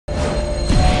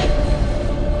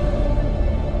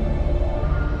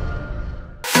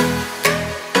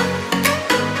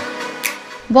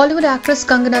Bollywood actress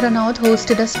Kangana Ranaut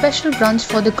hosted a special brunch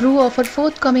for the crew of her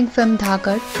forthcoming film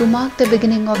Dhaakad to mark the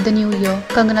beginning of the new year.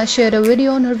 Kangana shared a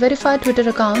video on her verified Twitter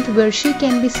account where she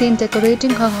can be seen decorating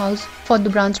her house for the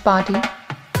brunch party.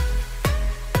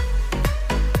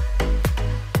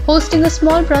 Hosting a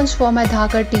small brunch for my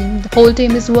Dhaakad team. The whole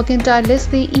team is working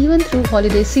tirelessly even through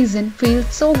holiday season. Feels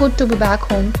so good to be back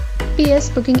home.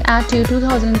 PS looking at you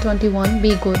 2021,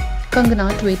 be good,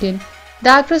 Kangana tweeted. The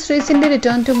actress recently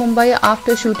returned to Mumbai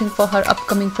after shooting for her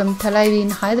upcoming film Thalaivi in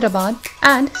Hyderabad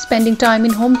and spending time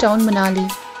in hometown Manali.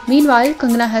 Meanwhile,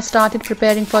 Kangana has started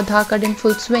preparing for Dhaakad in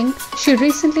full swing. She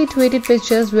recently tweeted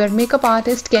pictures where makeup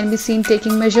artist can be seen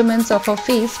taking measurements of her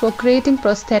face for creating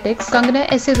prosthetics. Kangana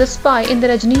is a spy in the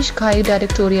Rajneesh Ghai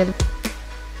directorial.